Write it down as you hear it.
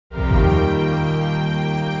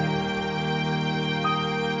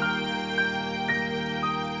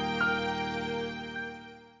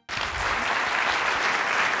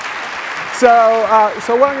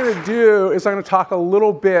So what I'm going to do is I'm going to talk a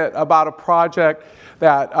little bit about a project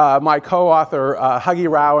that my co-author, Huggy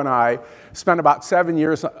Rao, and I spent about 7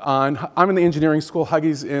 years on. I'm in the engineering school,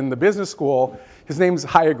 Huggy's in the business school. His name's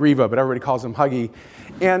Hayagriva, but everybody calls him Huggy.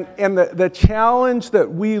 And the challenge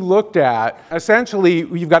that we looked at, essentially,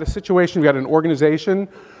 you've got a situation, you've got an organization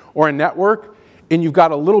or a network, and you've got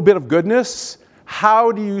a little bit of goodness.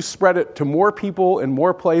 How do you spread it to more people in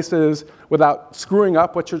more places without screwing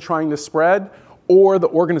up what you're trying to spread or the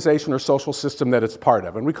organization or social system that it's part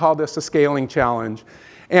of? And we call this a scaling challenge.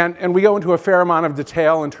 And we go into a fair amount of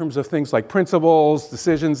detail in terms of things like principles,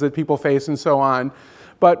 decisions that people face, and so on.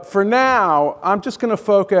 But for now, I'm just going to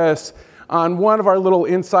focus on one of our little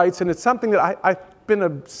insights, and it's something that I've been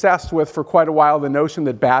obsessed with for quite a while, the notion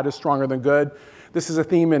that bad is stronger than good. This is a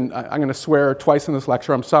theme, and I'm going to swear twice in this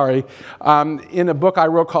lecture, I'm sorry, in a book I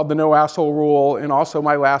wrote called The No Asshole Rule, and also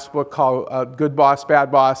my last book called Good Boss,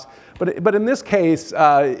 Bad Boss. But in this case,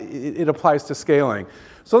 it applies to scaling.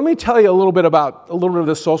 So let me tell you a little bit of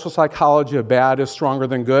the social psychology of bad is stronger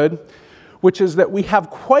than good, which is that we have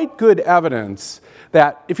quite good evidence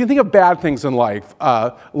that if you think of bad things in life,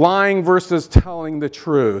 lying versus telling the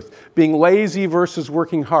truth, being lazy versus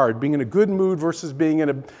working hard, being in a good mood versus being in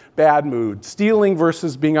a bad mood, stealing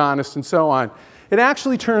versus being honest, and so on, it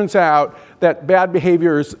actually turns out that bad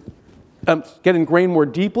behaviors get ingrained more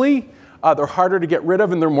deeply, they're harder to get rid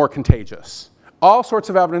of, and they're more contagious. All sorts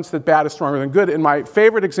of evidence that bad is stronger than good. And my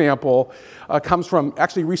favorite example comes from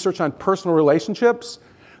actually research on personal relationships.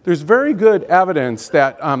 There's very good evidence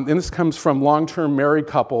that, and this comes from long-term married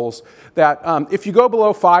couples, that if you go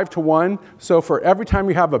below 5 to 1, so for every time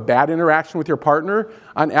you have a bad interaction with your partner,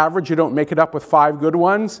 on average you don't make it up with 5 good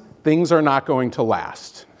ones, things are not going to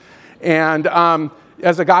last. And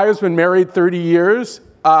as a guy who's been married 30 years,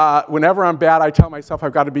 whenever I'm bad, I tell myself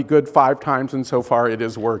I've got to be good 5 times, and so far it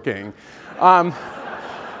is working.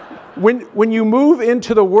 When you move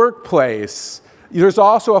into the workplace, there's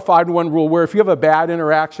also a 5 to 1 rule where if you have a bad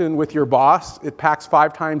interaction with your boss, it packs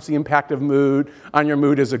 5 times the impact of mood on your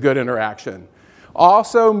mood as a good interaction.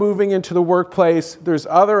 Also, moving into the workplace, there's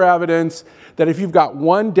other evidence that if you've got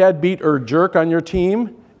one deadbeat or jerk on your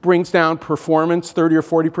team, brings down performance 30 or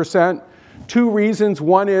 40%. 2 reasons.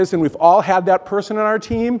 One is, and we've all had that person on our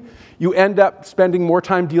team, you end up spending more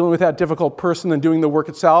time dealing with that difficult person than doing the work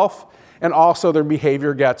itself. And also their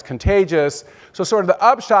behavior gets contagious. So sort of the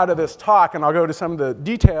upshot of this talk, and I'll go to some of the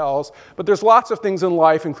details, but there's lots of things in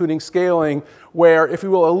life, including scaling, where, if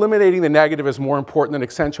you will, eliminating the negative is more important than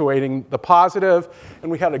accentuating the positive.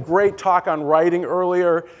 And we had a great talk on writing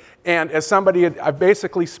earlier. And as somebody, I've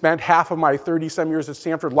basically spent half of my 30-some years at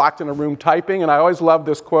Stanford locked in a room typing, and I always love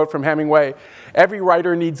this quote from Hemingway: every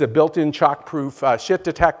writer needs a built-in shock-proof shit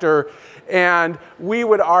detector. And we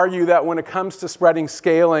would argue that when it comes to spreading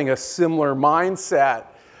scaling, a similar mindset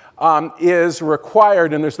is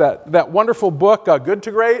required. And there's that wonderful book, Good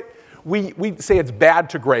to Great. We say it's bad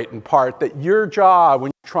to great, in part, that your job when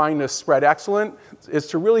you're trying to spread excellence is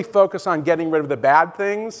to really focus on getting rid of the bad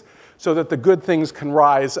things so that the good things can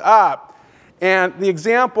rise up. And the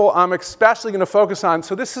example I'm especially going to focus on,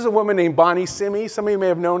 so this is a woman named Bonnie Simi. Some of you may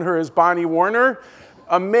have known her as Bonnie Warner.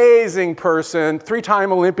 Amazing person,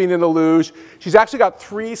 3-time Olympian in the luge. She's actually got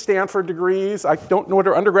 3 Stanford degrees. I don't know what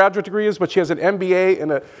her undergraduate degree is, but she has an MBA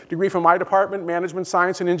and a degree from my department, Management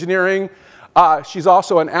Science and Engineering. She's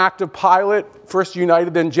also an active pilot, first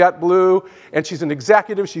United, then JetBlue, and she's an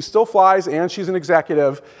executive. She still flies, and she's an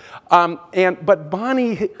executive. But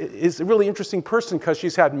Bonnie is a really interesting person because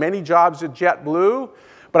she's had many jobs at JetBlue,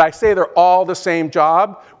 but I say they're all the same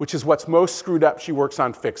job, which is what's most screwed up she works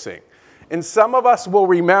on fixing. And some of us will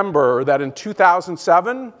remember that in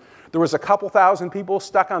 2007, there was a couple thousand people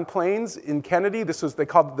stuck on planes in Kennedy. They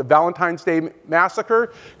called it the Valentine's Day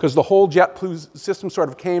Massacre, because the whole JetBlue system sort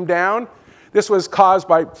of came down. This was caused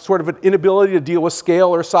by sort of an inability to deal with scale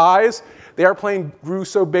or size. The airplane grew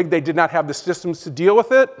so big they did not have the systems to deal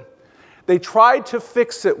with it. They tried to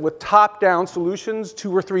fix it with top-down solutions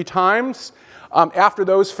 2 or 3 times. After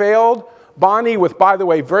those failed, Bonnie, with, by the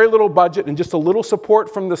way, very little budget and just a little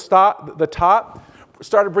support from the top,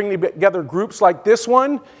 started bringing together groups like this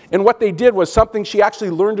one. And what they did was something she actually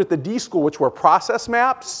learned at the D School, which were process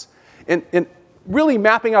maps. And really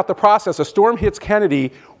mapping out the process. A storm hits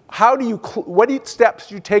Kennedy. What steps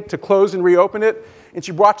do you take to close and reopen it? And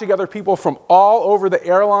she brought together people from all over the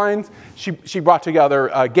airlines. She brought together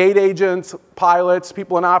gate agents, pilots,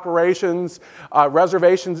 people in operations,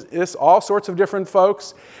 reservations, all sorts of different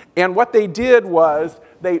folks. And what they did was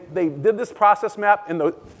they did this process map,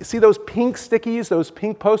 and see those pink stickies, those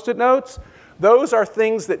pink Post-it notes? Those are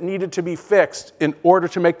things that needed to be fixed in order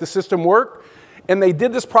to make the system work. And they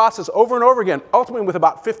did this process over and over again, ultimately with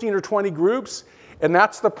about 15 or 20 groups. And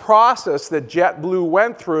that's the process that JetBlue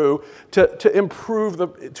went through to improve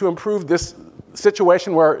this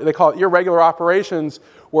situation where they call it irregular operations,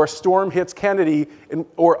 where a storm hits Kennedy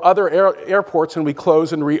or other airports and we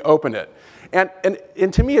close and reopen it.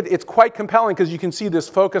 And to me, it's quite compelling because you can see this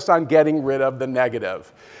focus on getting rid of the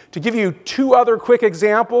negative. To give you two other quick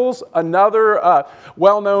examples, another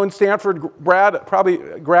well-known Stanford grad,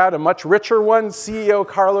 a much richer one, CEO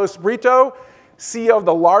Carlos Brito, CEO of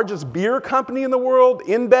the largest beer company in the world,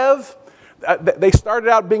 InBev. They started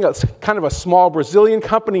out being a kind of a small Brazilian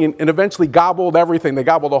company and eventually gobbled everything. They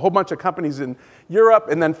gobbled a whole bunch of companies in Europe,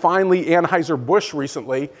 and then finally Anheuser-Busch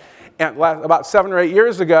recently, and about 7 or 8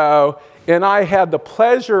 years ago. And I had the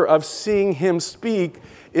pleasure of seeing him speak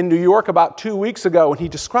in New York about 2 weeks ago, and he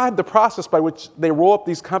described the process by which they roll up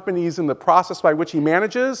these companies and the process by which he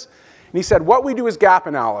manages. And he said, what we do is gap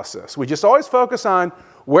analysis. We just always focus on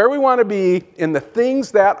where we want to be and the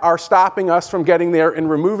things that are stopping us from getting there and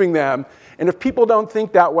removing them. And if people don't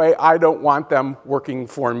think that way, I don't want them working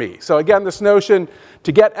for me. So again, this notion,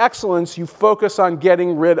 to get excellence, you focus on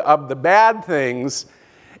getting rid of the bad things.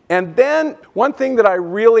 And then one thing that I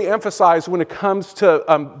really emphasize when it comes to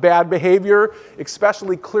bad behavior,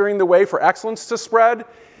 especially clearing the way for excellence to spread,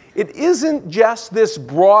 it isn't just this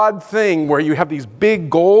broad thing where you have these big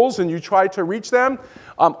goals and you try to reach them.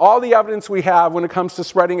 All the evidence we have when it comes to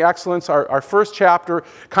spreading excellence, our first chapter,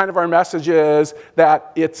 kind of our message is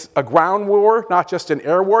that it's a ground war, not just an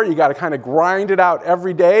air war. You got to kind of grind it out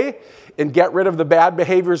every day and get rid of the bad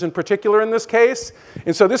behaviors in particular in this case.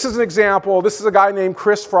 And so this is an example. This is a guy named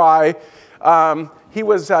Chris Fry. He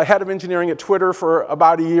was head of engineering at Twitter for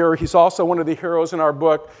about a year. He's also one of the heroes in our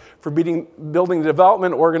book for building the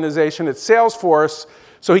development organization at Salesforce.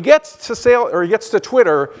 So he gets to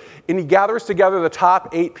Twitter, and he gathers together the top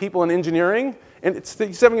 8 people in engineering, and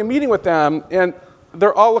he's having a meeting with them, and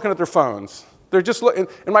they're all looking at their phones. They're just looking,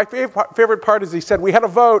 and my favorite part is he said, we had a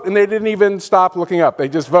vote, and they didn't even stop looking up. They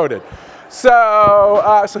just voted.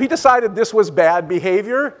 So he decided this was bad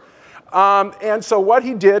behavior. And so what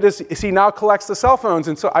he did is he now collects the cell phones.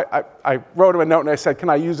 And so I wrote him a note, and I said,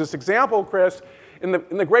 can I use this example, Chris? And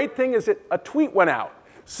the great thing is that a tweet went out.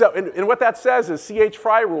 So, and what that says is C.H.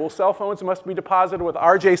 Fry rule, cell phones must be deposited with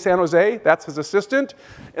R.J. San Jose, that's his assistant,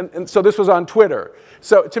 and so this was on Twitter.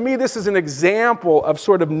 So to me, this is an example of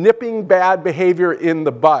sort of nipping bad behavior in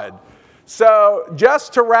the bud. So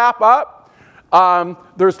just to wrap up,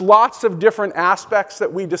 there's lots of different aspects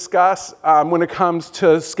that we discuss when it comes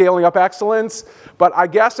to scaling up excellence, but I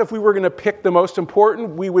guess if we were going to pick the most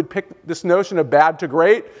important, we would pick this notion of bad to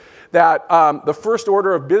great. That the first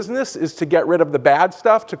order of business is to get rid of the bad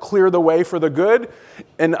stuff, to clear the way for the good.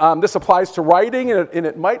 And this applies to writing, and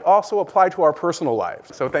it might also apply to our personal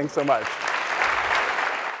lives. So thanks so much.